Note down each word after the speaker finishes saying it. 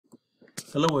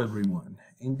Hello everyone.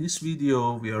 In this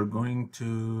video we are going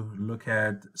to look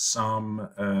at some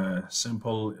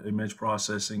simple image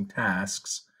processing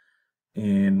tasks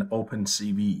in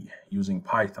OpenCV using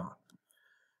Python.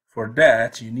 For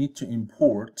that you need to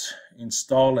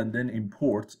install and then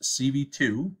import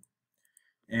CV2,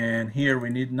 and here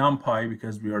we need NumPy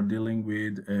because we are dealing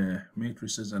with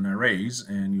matrices and arrays,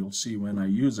 and you'll see when I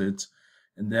use it.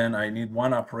 And then I need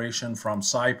one operation from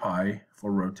SciPy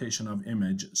for rotation of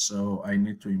image, so I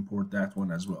need to import that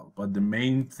one as well. But the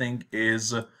main thing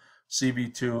is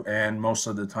CV2 and most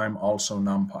of the time also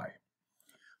NumPy.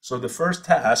 So the first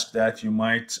task that you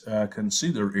might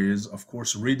consider is, of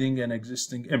course, reading an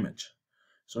existing image.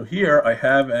 So here I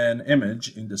have an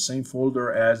image in the same folder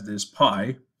as this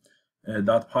 .py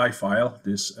file,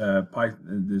 this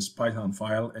Python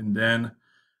file, and then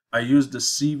I use the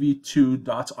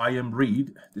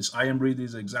cv2.imread. This imread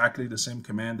is exactly the same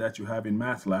command that you have in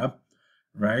MATLAB,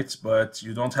 right? But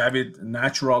you don't have it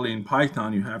naturally in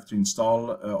Python. You have to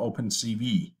install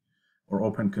OpenCV or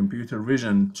Open Computer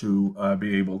Vision to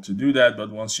be able to do that.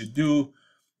 But once you do,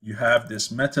 you have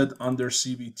this method under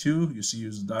cv2. You see,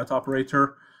 use the dot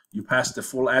operator. You pass the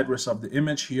full address of the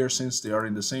image here. Since they are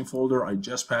in the same folder, I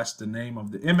just passed the name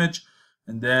of the image.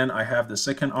 And then I have the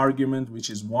second argument, which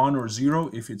is 1 or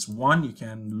 0. If it's 1, you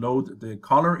can load the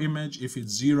color image. If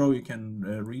it's 0, you can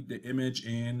read the image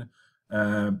in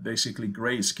basically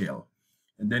grayscale.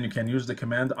 And then you can use the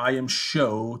command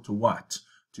imshow to what?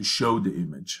 To show the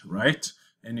image, right?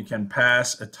 And you can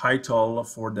pass a title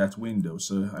for that window.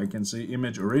 So I can say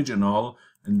image original,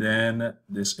 and then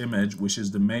this image, which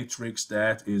is the matrix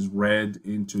that is read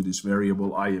into this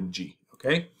variable img,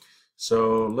 okay?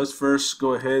 So let's first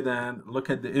go ahead and look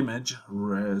at the image,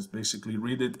 basically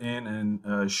read it in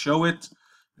and show it.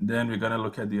 And then we're going to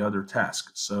look at the other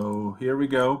task. So here we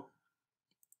go.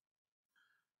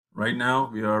 Right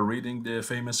now we are reading the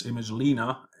famous image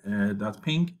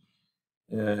Lena.ping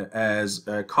as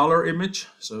a color image.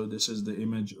 So this is the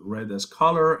image read as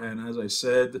color. And as I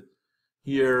said,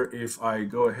 here, if I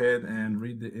go ahead and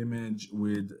read the image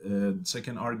with a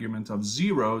second argument of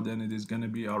 0, then it is going to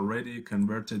be already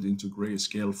converted into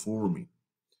grayscale for me,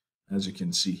 as you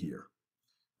can see here.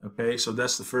 Okay, so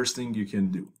that's the first thing you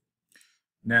can do.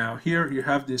 Now here you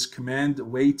have this command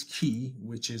wait key,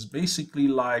 which is basically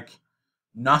like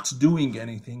not doing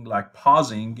anything, like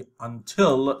pausing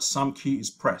until some key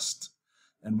is pressed.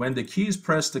 And when the key is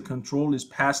pressed, the control is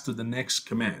passed to the next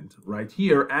command. Right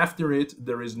here, after it,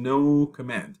 there is no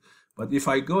command. But if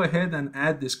I go ahead and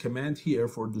add this command here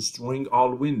for destroying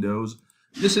all windows,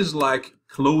 this is like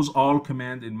close all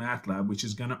command in MATLAB, which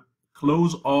is going to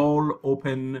close all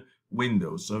open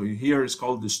windows. So here it's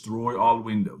called destroy all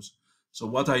windows. So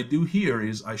what I do here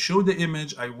is I show the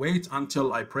image, I wait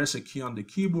until I press a key on the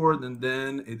keyboard, and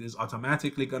then it is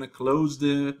automatically going to close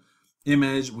the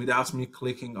image without me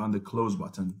clicking on the close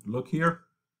button. Look here.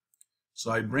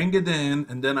 So I bring it in,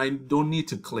 and then I don't need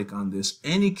to click on this.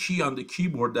 Any key on the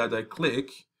keyboard that I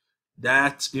click,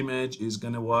 that image is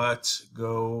gonna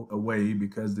go away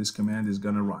because this command is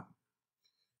gonna run.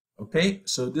 Okay,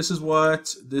 so this is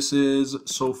what this is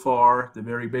so far, the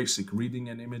very basic, reading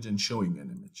an image and showing an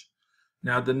image.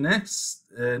 Now the next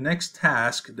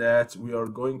task that we are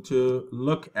going to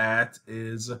look at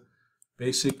is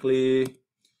basically,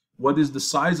 what is the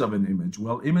size of an image?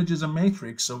 Well, image is a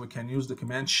matrix, so we can use the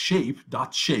command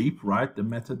shape.shape, right? The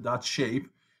method .shape,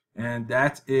 and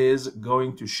that is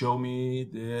going to show me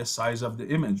the size of the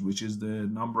image, which is the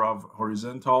number of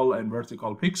horizontal and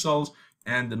vertical pixels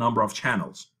and the number of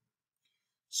channels.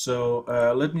 So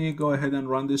let me go ahead and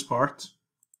run this part.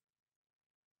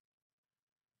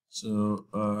 So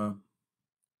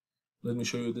let me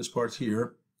show you this part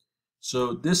here.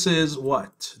 So this is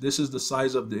what? This is the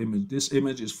size of the image. This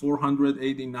image is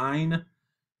 489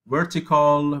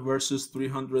 vertical versus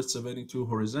 372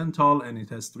 horizontal, and it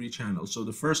has 3 channels. So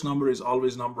the first number is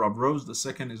always number of rows. The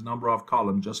second is number of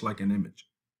columns, just like an image.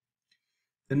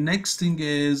 The next thing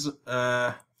is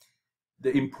the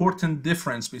important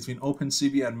difference between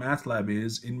OpenCV and MATLAB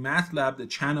is, in MATLAB, the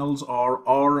channels are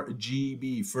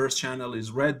RGB. First channel is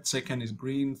red, second is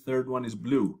green, third one is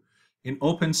blue. In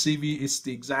OpenCV, it's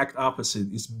the exact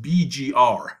opposite. It's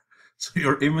BGR. So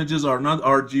your images are not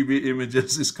RGB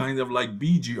images. It's kind of like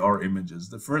BGR images.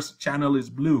 The first channel is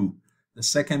blue. The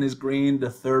second is green. The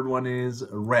third one is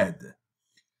red.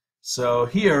 So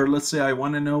here, let's say I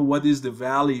want to know what is the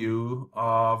value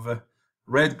of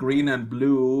red, green, and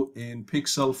blue in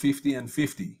pixel 50 and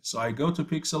 50. So I go to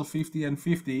pixel 50 and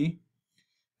 50.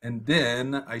 And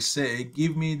then I say,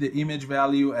 give me the image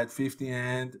value at 50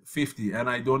 and 50. And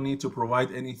I don't need to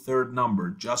provide any third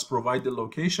number. Just provide the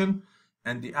location.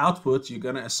 and the output, you're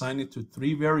going to assign it to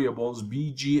 3 variables,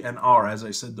 B, G, and R. As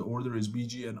I said, the order is B,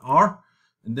 G, and R.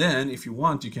 And then if you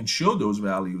want, you can show those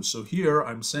values. So here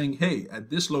I'm saying, hey, at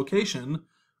this location,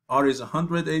 R is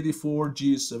 184,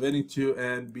 G is 72,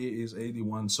 and B is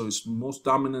 81. So it's most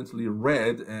dominantly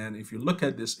red. And if you look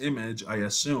at this image, I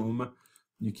assume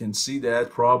you can see that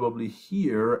probably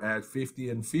here at 50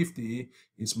 and 50,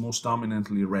 it's most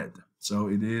dominantly red. So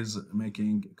it is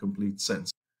making complete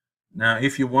sense. Now,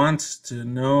 if you want to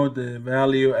know the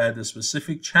value at a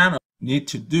specific channel, what you need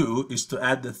to do is to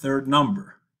add the third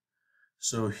number.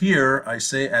 So here I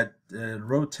say at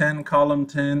row 10, column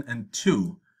 10, and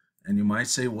 2. And you might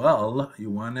say, well,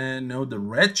 you want to know the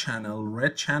red channel.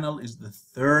 Red channel is the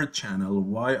third channel.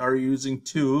 Why are you using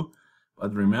 2?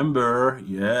 But remember,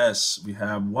 yes, we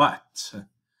have what?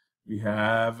 We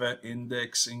have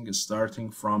indexing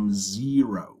starting from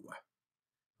 0,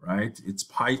 right? It's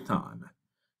Python.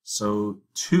 So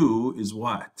 2 is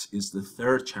what? Is the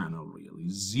third channel, really.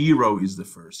 0 is the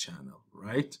first channel,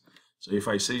 right? So if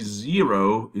I say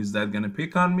 0, is that going to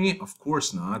pick on me? Of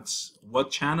course not.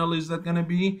 What channel is that going to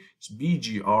be? It's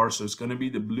BGR, so it's going to be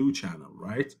the blue channel,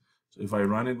 right? So if I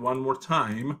run it one more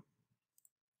time,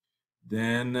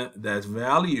 then that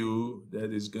value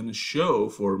that is going to show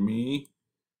for me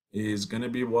is going to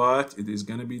be what? It is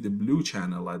going to be the blue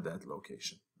channel at that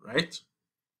location, right?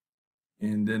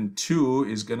 And then 2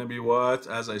 is going to be what?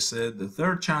 As I said, the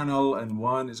third channel, and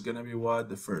 1 is going to be what?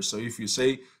 The first. So if you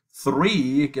say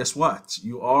 3, guess what?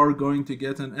 You are going to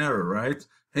get an error, right?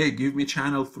 Hey, give me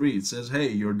channel 3. It says, hey,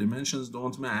 your dimensions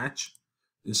don't match.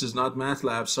 This is not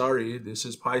MATLAB, sorry. This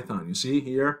is Python. You see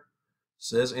here? It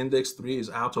says index 3 is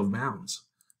out of bounds.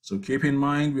 So keep in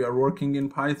mind, we are working in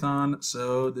Python,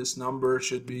 so this number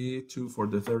should be 2 for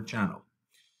the third channel.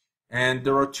 And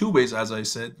there are 2 ways, as I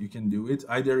said, you can do it.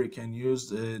 Either you can use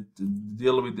to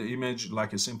deal with the image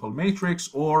like a simple matrix,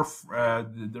 or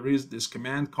there is this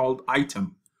command called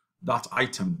item.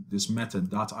 .item, this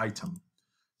method .item.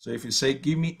 So if you say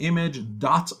give me image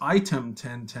 .item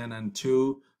 10, 10, and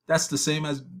 2, that's the same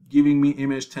as giving me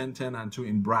image 10, 10, and 2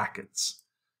 in brackets.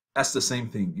 That's the same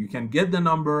thing. You can get the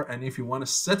number, and if you want to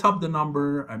set up the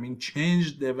number, I mean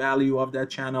change the value of that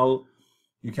channel,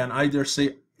 you can either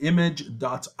say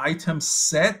image.item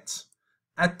set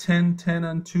at 10, 10,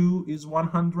 and 2 is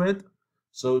 100.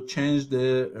 So change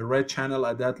the red channel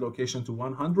at that location to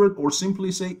 100, or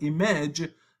simply say image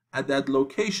at that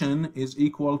location is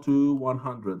equal to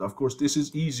 100. Of course, this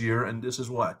is easier, and this is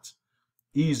what?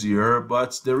 Easier,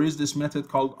 but there is this method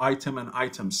called item and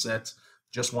item set.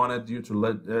 Just wanted to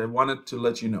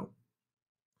let you know.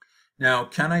 Now,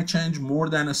 can I change more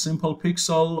than a simple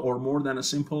pixel or more than a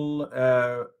simple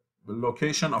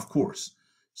location? Of course.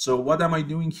 So what am I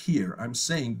doing here? I'm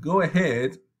saying go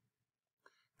ahead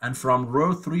and from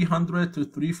row 300 to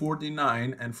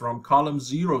 349 and from column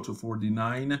 0 to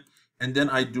 49, and then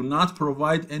I do not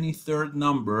provide any third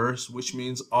numbers, which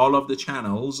means all of the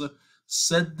channels,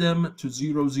 set them to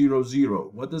 0, 0, 0.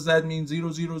 What does that mean?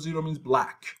 0, 0, 0 means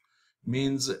black.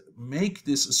 Means make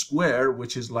this square,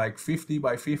 which is like 50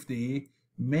 by 50,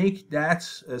 make that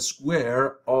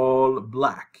square all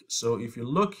black. So if you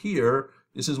look here,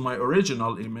 this is my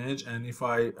original image, and if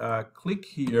I click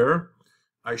here,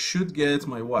 I should get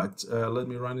my what? Let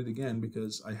me run it again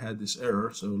because I had this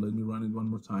error. So let me run it one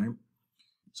more time.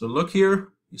 So look here,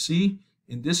 you see,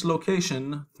 in this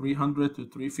location, 300 to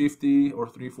 350 or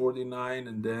 349,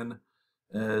 and then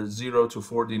 0 to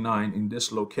 49 in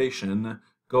this location,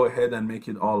 go ahead and make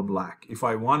it all black. If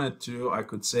I wanted to, I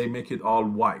could say make it all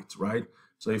white, right?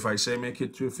 So if I say make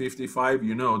it 255,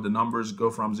 you know the numbers go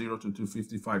from 0 to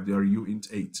 255, they are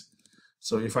uint8.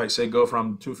 So if I say go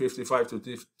from 255 to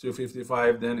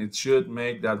 255, then it should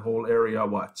make that whole area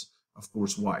what? Of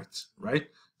course, white, right?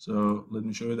 So let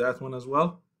me show you that one as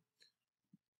well.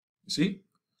 You see?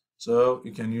 So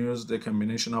you can use the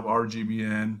combination of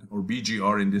RGBN or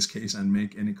BGR in this case and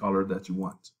make any color that you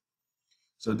want.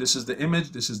 So this is the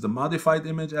image, this is the modified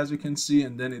image as you can see,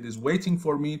 and then it is waiting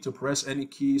for me to press any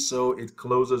key so it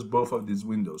closes both of these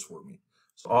windows for me.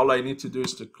 So all I need to do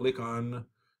is to click on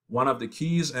one of the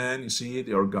keys and you see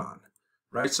they are gone,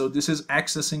 right? So this is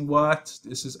accessing what?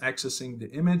 This is accessing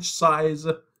the image size,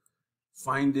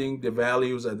 finding the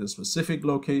values at a specific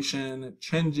location,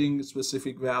 changing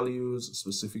specific values,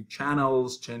 specific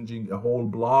channels, changing a whole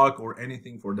block or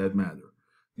anything for that matter.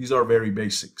 These are very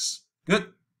basics. Good.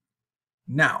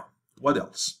 Now, what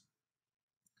else?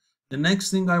 The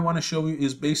next thing I want to show you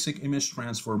is basic image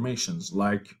transformations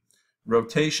like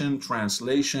rotation,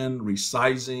 translation,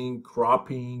 resizing,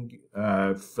 cropping,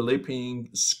 flipping,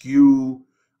 skew,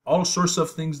 all sorts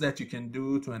of things that you can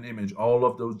do to an image, all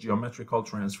of those geometrical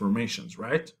transformations,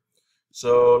 right?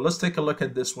 So let's take a look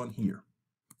at this one here.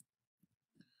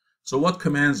 So what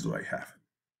commands do I have?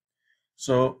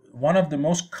 So one of the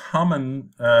most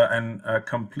common and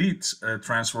complete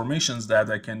transformations that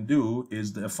I can do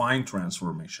is the affine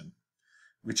transformation,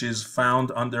 which is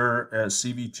found under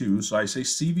CV2. So I say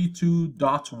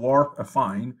CV2.warp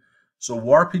affine. So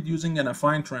warp it using an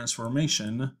affine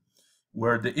transformation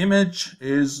where the image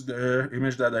is the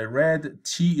image that I read.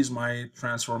 T is my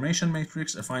transformation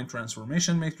matrix, affine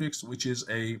transformation matrix, which is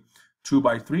a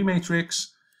 2x3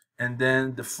 matrix. And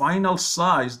then the final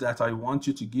size that I want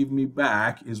you to give me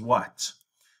back is what?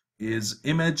 Is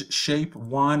image shape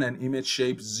 1 and image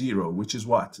shape 0, which is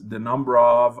what? The number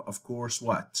of course,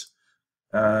 what?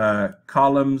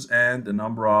 Columns and the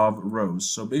number of rows.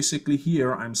 So basically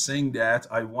here I'm saying that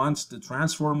I want the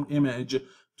transformed image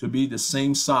to be the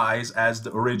same size as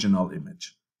the original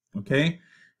image. Okay?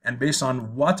 And based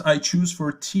on what I choose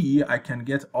for T, I can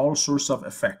get all sorts of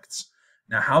effects.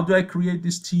 Now, how do I create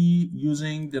this T?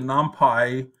 Using the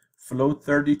NumPy float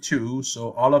 32.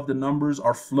 So all of the numbers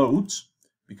are float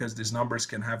because these numbers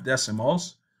can have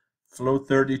decimals. Float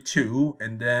 32,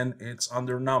 and then it's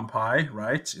under NumPy,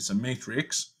 right? It's a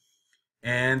matrix.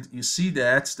 And you see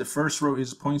that the first row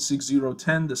is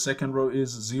 0.6010, the second row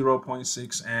is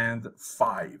 0.6 and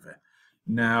 5.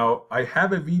 Now, I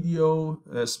have a video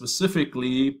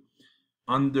specifically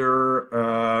under,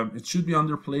 it should be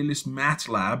under playlist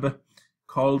MATLAB,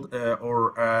 called,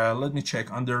 let me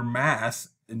check, under math,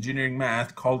 engineering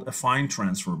math, called affine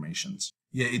transformations.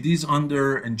 Yeah, it is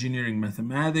under engineering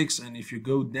mathematics, and if you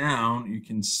go down, you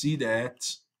can see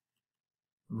that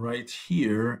right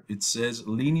here, it says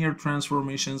linear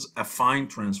transformations, affine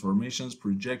transformations,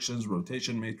 projections,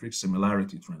 rotation matrix,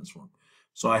 similarity transform.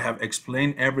 So I have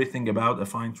explained everything about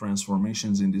affine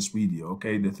transformations in this video,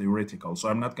 okay, the theoretical. So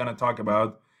I'm not going to talk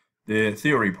about the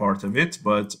theory part of it,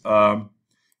 but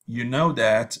you know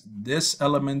that this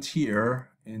element here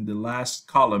in the last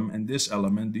column and this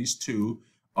element, these two,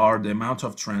 are the amount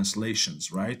of translations,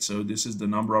 right? So this is the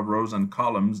number of rows and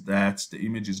columns that the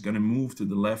image is going to move to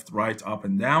the left, right, up,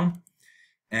 and down.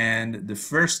 And the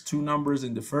first two numbers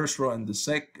in the first row and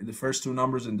the first two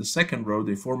numbers in the second row,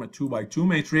 they form a 2x2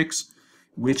 matrix,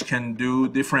 which can do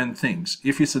different things.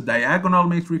 If it's a diagonal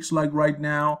matrix like right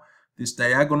now, these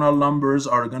diagonal numbers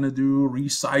are going to do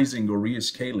resizing or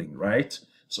rescaling, right?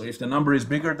 So if the number is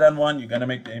bigger than 1, you're going to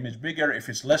make the image bigger. If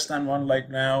it's less than 1 like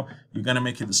now, you're going to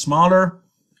make it smaller.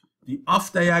 The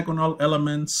off-diagonal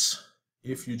elements,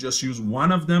 if you just use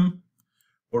one of them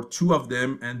or two of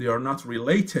them and they are not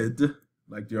related,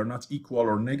 like they are not equal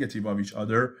or negative of each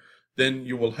other, then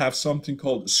you will have something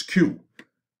called skew.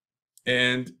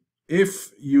 And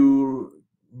if you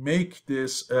make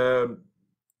this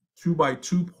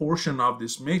 2x2 portion of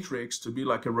this matrix to be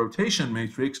like a rotation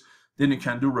matrix, then you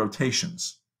can do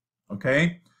rotations.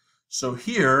 Okay? So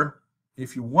here,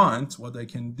 if you want, what I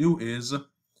can do is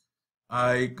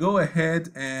I go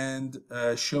ahead and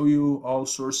show you all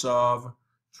sorts of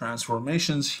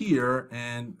transformations here,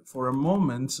 and for a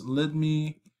moment let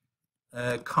me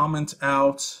comment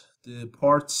out the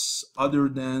parts other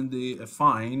than the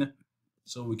affine,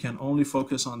 so we can only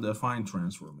focus on the affine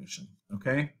transformation.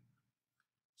 Okay,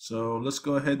 so let's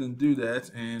go ahead and do that,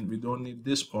 and we don't need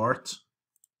this part.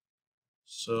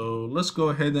 So let's go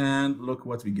ahead and look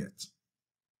what we get,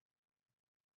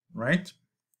 right?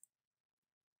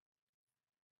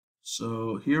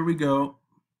 So here we go.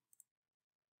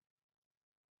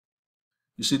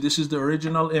 You see, this is the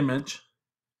original image.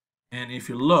 And if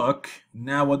you look,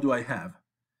 now what do I have?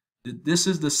 This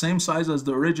is the same size as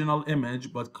the original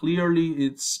image, but clearly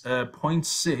it's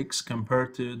 0.6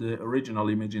 compared to the original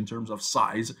image in terms of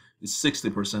size. It's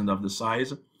 60% of the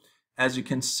size. As you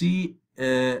can see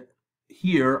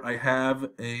here, I have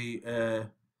a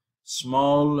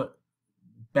small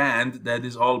band that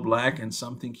is all black and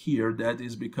something here. That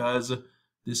is because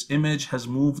this image has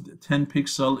moved 10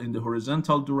 pixels in the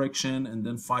horizontal direction and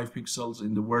then 5 pixels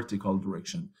in the vertical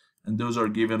direction. And those are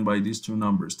given by these two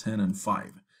numbers, 10 and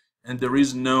 5. And there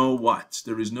is no what?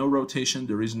 There is no rotation,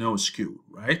 there is no skew,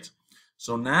 right?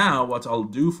 So now what I'll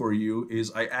do for you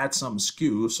is I add some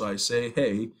skew. So I say,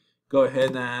 hey, go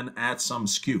ahead and add some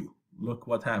skew. Look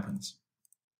what happens.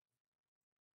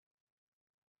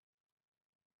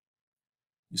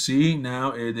 You see,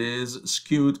 now it is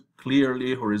skewed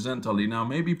clearly horizontally. Now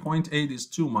maybe 0.8 is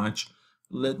too much.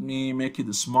 Let me make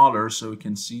it smaller so we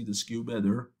can see the skew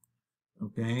better.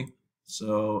 Okay,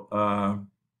 so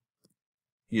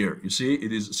here, you see,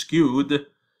 it is skewed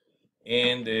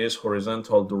in this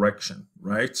horizontal direction,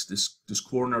 right? This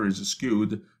corner is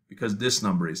skewed because this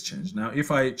number is changed. Now, if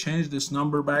I change this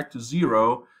number back to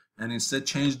 0 and instead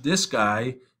change this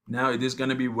guy, now it is going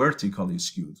to be vertically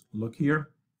skewed. Look here.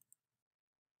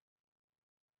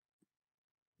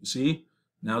 You see?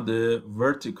 Now the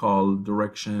vertical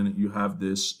direction, you have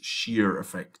this shear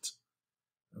effect.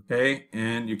 Okay,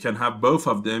 and you can have both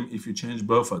of them if you change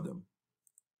both of them.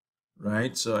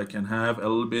 Right, so I can have a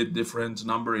little bit different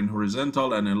number in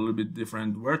horizontal and a little bit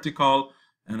different vertical,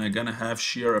 and I'm gonna have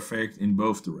shear effect in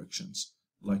both directions,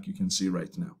 like you can see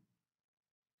right now.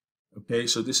 Okay,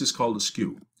 so this is called a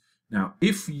skew. Now,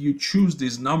 if you choose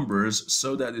these numbers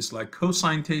so that it's like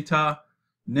cosine theta,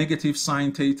 negative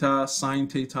sine theta,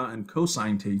 and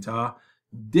cosine theta,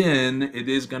 then it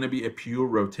is going to be a pure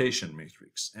rotation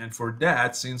matrix. And for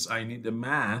that, since I need the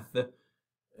math,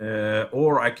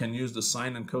 or I can use the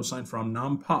sine and cosine from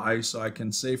numpy, so I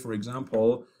can say, for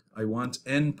example, I want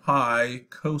n pi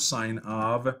cosine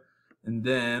of, and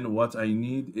then what I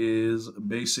need is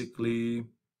basically,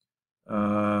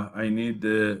 I need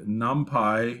the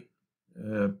numpy,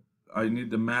 I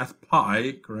need the math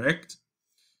pi, correct?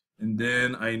 And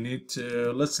then I need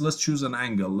to, let's choose an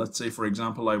angle. Let's say, for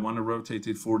example, I want to rotate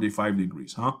it 45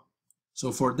 degrees, huh?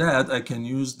 So for that, I can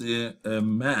use the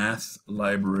math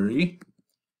library.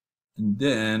 And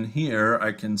then here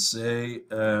I can say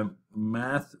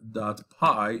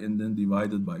math.pi and then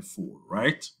divided by 4,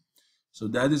 right? So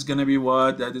that is going to be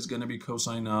what? That is going to be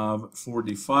cosine of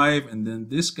 45. And then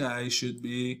this guy should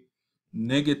be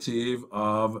negative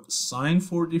of sine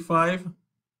 45.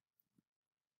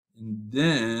 And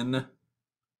then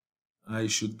I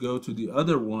should go to the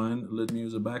other one. Let me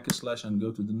use a backslash and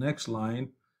go to the next line.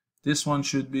 This one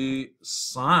should be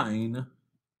sine.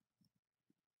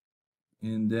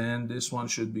 And then this one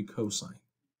should be cosine.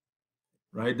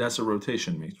 Right? That's a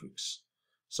rotation matrix.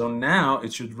 So now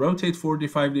it should rotate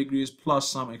 45 degrees plus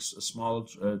some small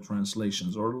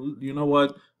translations. Or you know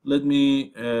what? Let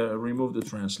me remove the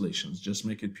translations. Just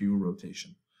make it pure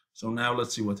rotation. So now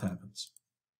let's see what happens.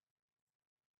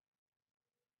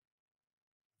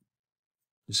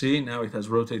 You see, now it has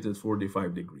rotated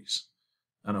 45 degrees.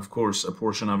 And of course, a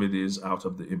portion of it is out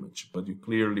of the image, but you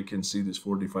clearly can see this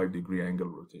 45-degree angle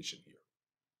rotation here.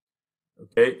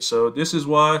 Okay, so this is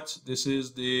what? This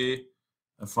is the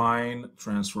affine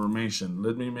transformation.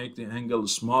 Let me make the angle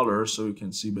smaller so you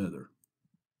can see better.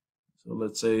 So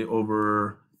let's say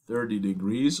over 30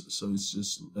 degrees. So it's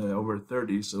just over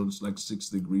 30, so it's like 6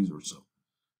 degrees or so.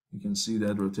 You can see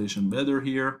that rotation better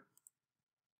here.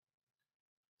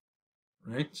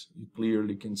 Right? You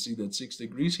clearly can see that 6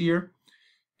 degrees here.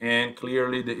 And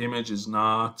clearly the image is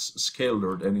not scaled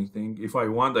or anything. If I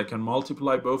want, I can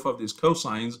multiply both of these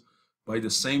cosines by the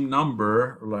same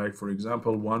number, like for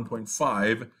example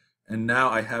 1.5, and now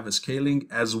I have a scaling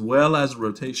as well as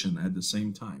rotation at the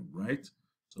same time, right?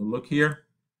 So look here.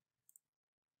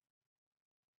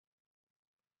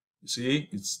 You see,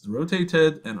 it's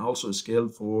rotated and also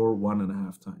scaled for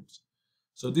 1.5 times.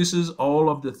 So this is all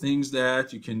of the things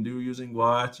that you can do using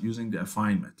what? Using the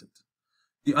affine method.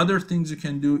 The other things you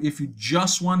can do, if you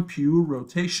just want pure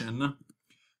rotation,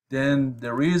 then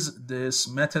there is this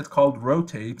method called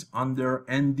rotate under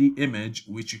nd image,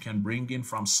 which you can bring in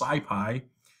from SciPy,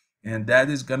 and that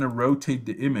is going to rotate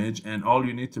the image, and all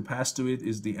you need to pass to it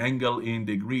is the angle in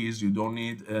degrees. You don't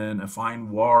need an affine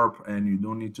warp, and you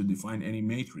don't need to define any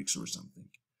matrix or something.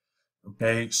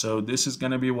 Okay, so this is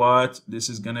going to be what? This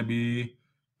is going to be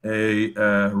a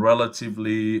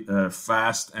relatively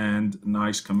fast and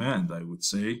nice command, I would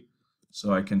say.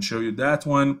 So I can show you that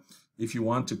one. If you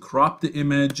want to crop the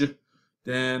image,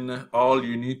 then all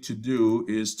you need to do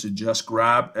is to just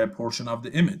grab a portion of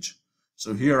the image.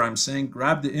 So here I'm saying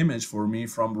grab the image for me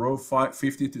from row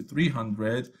 50 to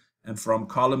 300 and from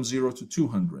column 0 to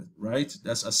 200, right?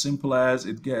 That's as simple as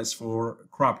it gets for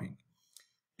cropping.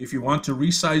 If you want to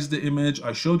resize the image,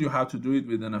 I showed you how to do it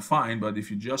with an affine, but if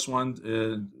you just want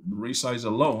resize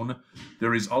alone,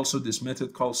 there is also this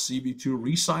method called CV2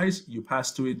 resize. You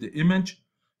pass to it the image,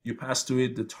 you pass to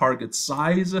it the target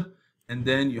size, and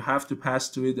then you have to pass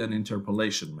to it an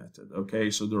interpolation method.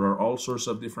 Okay, so there are all sorts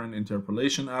of different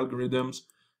interpolation algorithms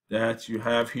that you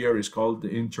have here. Is called the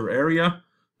inter area.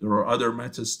 There are other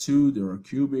methods too. There are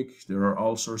cubic. There are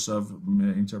all sorts of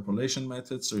interpolation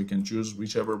methods, so you can choose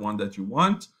whichever one that you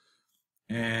want.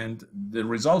 And the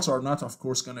results are not, of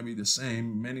course, going to be the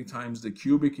same. Many times the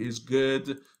cubic is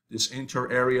good. This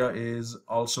inter area is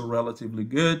also relatively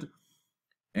good.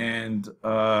 And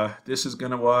this is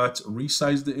going to what?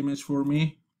 Resize the image for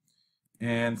me.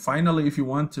 And finally, if you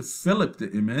want to Philip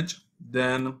the image,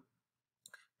 then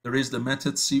there is the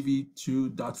method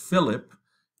cv2.philip.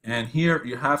 And here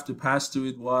you have to pass to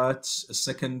it what? A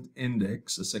second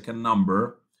index, a second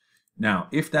number. Now,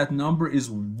 if that number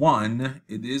is 1,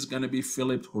 it is going to be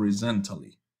flipped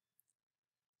horizontally.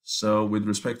 So with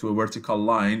respect to a vertical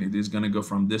line, it is going to go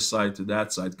from this side to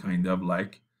that side, kind of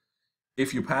like.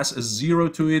 If you pass a 0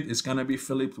 to it, it's going to be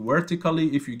flipped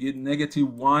vertically. If you get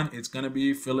 -1, it's going to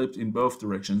be flipped in both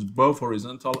directions, both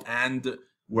horizontal and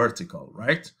vertical,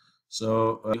 right? So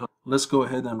let's go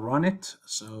ahead and run it.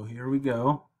 So here we go.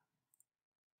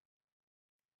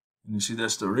 And you see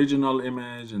that's the original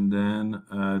image, and then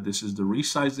this is the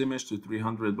resized image to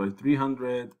 300 by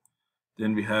 300.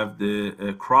 Then we have the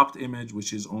cropped image,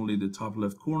 which is only the top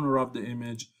left corner of the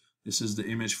image. This is the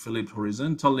image flipped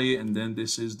horizontally, and then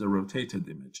this is the rotated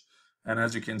image. And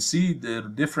as you can see, the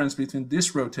difference between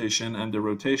this rotation and the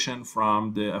rotation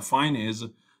from the affine is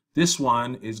this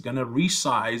one is going to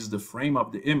resize the frame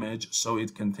of the image so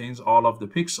it contains all of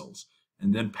the pixels, and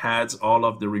then pads all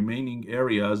of the remaining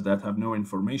areas that have no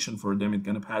information for them. It's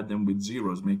going to pad them with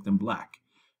zeros, make them black.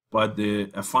 But the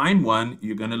affine one,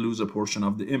 you're going to lose a portion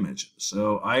of the image. So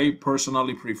I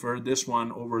personally prefer this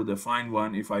one over the affine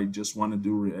one if I just want to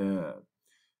do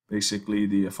basically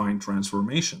the affine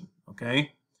transformation, okay?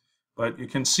 But you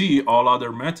can see all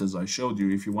other methods I showed you.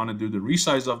 If you want to do the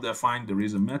resize of the affine, there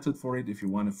is a method for it. If you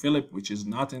want to flip, which is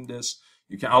not in this,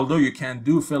 you can, although you can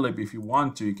do flip if you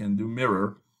want to, you can do mirror,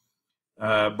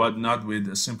 but not with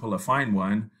a simple affine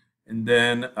one. And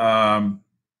then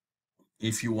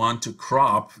if you want to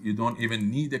crop, you don't even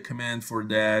need a command for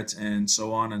that, and so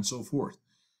on and so forth.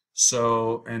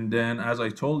 So, and then as I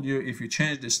told you, if you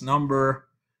change this number,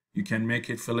 you can make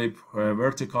it flip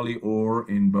vertically or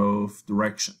in both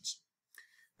directions.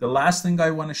 The last thing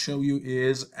I want to show you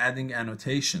is adding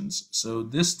annotations. So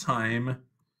this time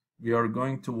we are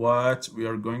going to what? We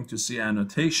are going to see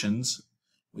annotations,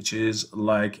 which is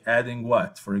like adding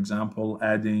what? For example,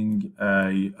 adding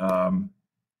a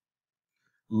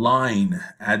line,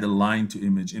 add a line to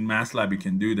image. In MATLAB you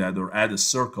can do that, or add a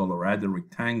circle or add a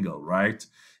rectangle, right?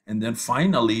 And then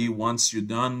finally, once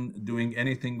you're done doing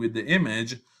anything with the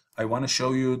image, I want to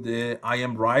show you the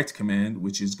imWrite command,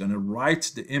 which is going to write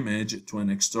the image to an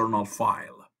external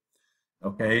file.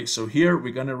 Okay, so here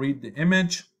we're going to read the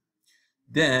image,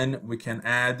 then we can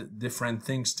add different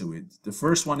things to it. The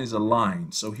first one is a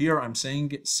line. So here I'm saying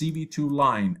CV2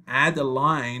 line, add a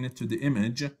line to the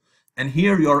image. And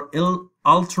here you're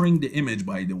altering the image,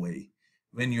 by the way.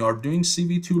 When you are doing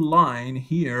CV2 line,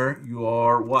 here you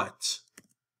are what?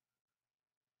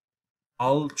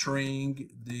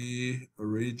 Altering the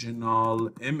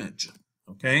original image,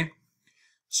 okay?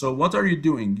 So what are you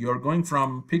doing? You're going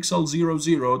from pixel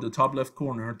 00, the top left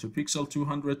corner, to pixel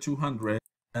 200, 200,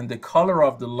 and the color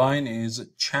of the line is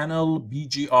channel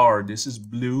BGR. This is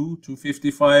blue,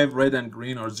 255, red and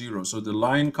green are 0. So the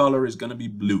line color is going to be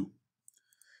blue.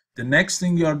 The next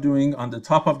thing you are doing on the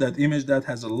top of that image that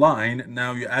has a line,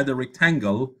 now you add a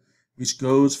rectangle, which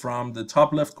goes from the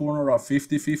top left corner of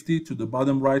 50, 50 to the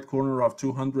bottom right corner of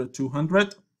 200,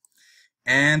 200.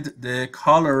 And the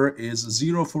color is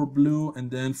 0 for blue and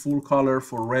then full color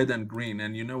for red and green.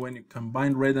 And you know, when you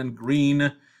combine red and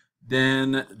green,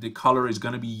 then the color is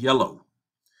going to be yellow.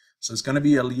 So it's going to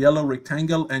be a yellow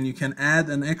rectangle, and you can add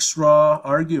an extra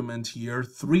argument here,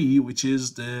 3, which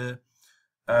is the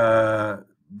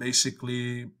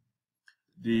basically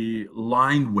the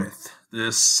line width,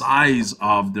 the size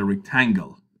of the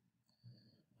rectangle.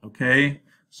 Okay,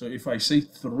 so if I say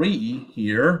 3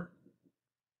 here,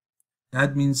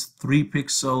 that means 3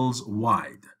 pixels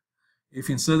wide. If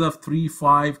instead of 3,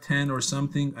 5, 10 or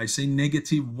something, I say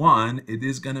 -1, it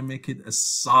is going to make it a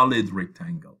solid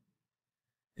rectangle.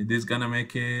 It is going to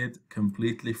make it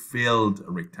completely filled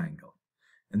rectangle.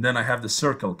 And then I have the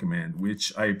circle command,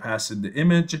 which I pass it the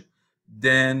image.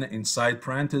 Then inside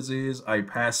parentheses, I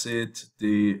pass it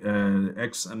the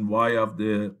X and Y of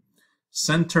the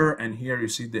center. And here you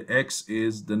see the X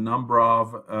is the number of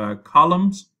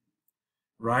columns,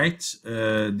 right?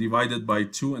 Divided by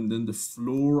 2, and then the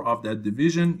floor of that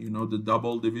division. You know, the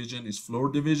double division is floor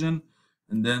division.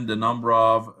 And then the number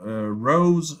of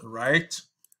rows, right?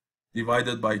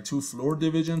 Divided by 2 floor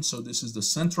division. So this is the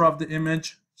center of the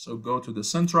image. So go to the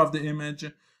center of the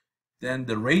image. Then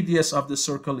the radius of the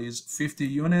circle is 50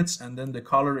 units, and then the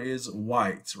color is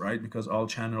white, right? Because all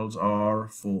channels are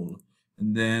full.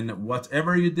 And then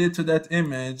whatever you did to that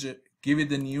image, give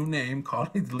it a new name, call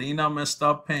it Lena Messed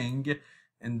Up Ping,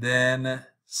 and then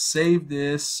save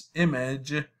this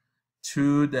image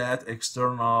to that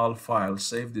external file.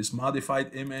 Save this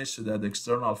modified image to that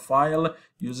external file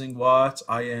using what?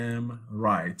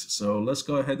 imWrite. So let's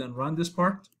go ahead and run this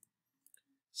part.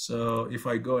 So if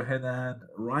I go ahead and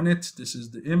run it, this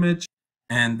is the image,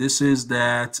 and this is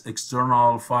that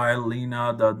external file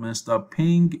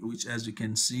lena.messed-up-ping, which, as you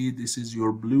can see, this is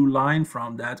your blue line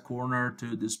from that corner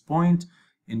to this point.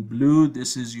 In blue,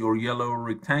 this is your yellow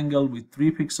rectangle with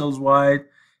 3 pixels wide,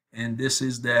 and this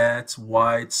is that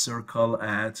white circle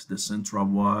at the center of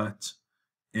what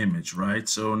image, right?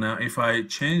 So now if I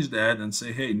change that and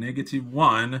say, hey,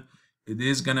 -1, it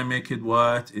is gonna make it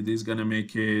what? It is gonna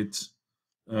make it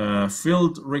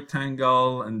filled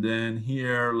rectangle, and then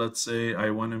here, let's say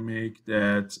I want to make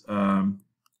that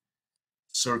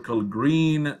circle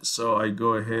green, so I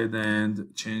go ahead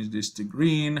and change this to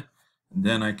green, and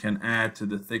then I can add to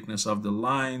the thickness of the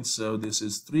line, so this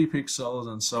is 3 pixels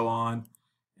and so on.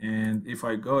 And if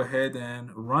I go ahead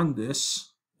and run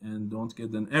this and don't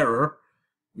get an error,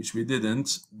 which we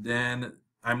didn't, then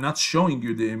I'm not showing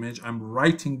you the image, I'm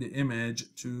writing the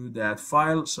image to that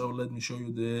file. So let me show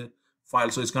you the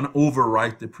file. So it's going to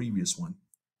overwrite the previous one,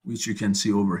 which you can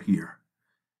see over here.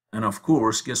 And of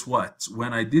course, guess what?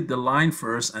 When I did the line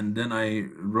first and then I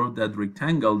wrote that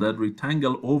rectangle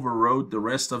overwrote the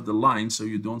rest of the line, so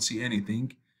you don't see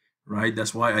anything, right?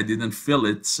 That's why I didn't fill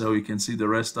it, so you can see the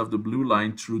rest of the blue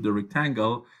line through the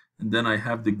rectangle. And then I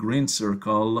have the green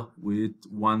circle with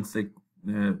 1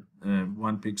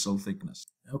 pixel thickness.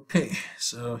 Okay,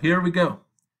 so here we go.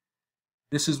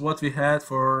 This is what we had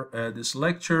for this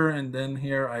lecture, and then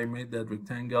here I made that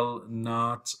rectangle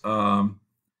not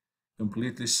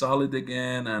completely solid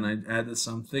again, and I added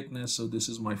some thickness. So this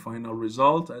is my final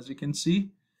result, as you can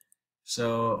see.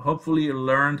 So hopefully you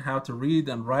learned how to read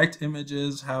and write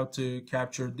images, how to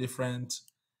capture different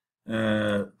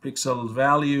pixel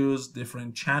values,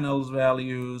 different channels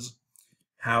values,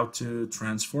 how to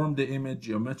transform the image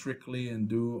geometrically, and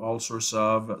do all sorts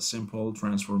of simple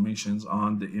transformations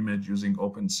on the image using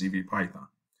OpenCV Python.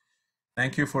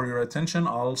 Thank you for your attention.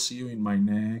 I'll see you in my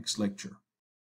next lecture.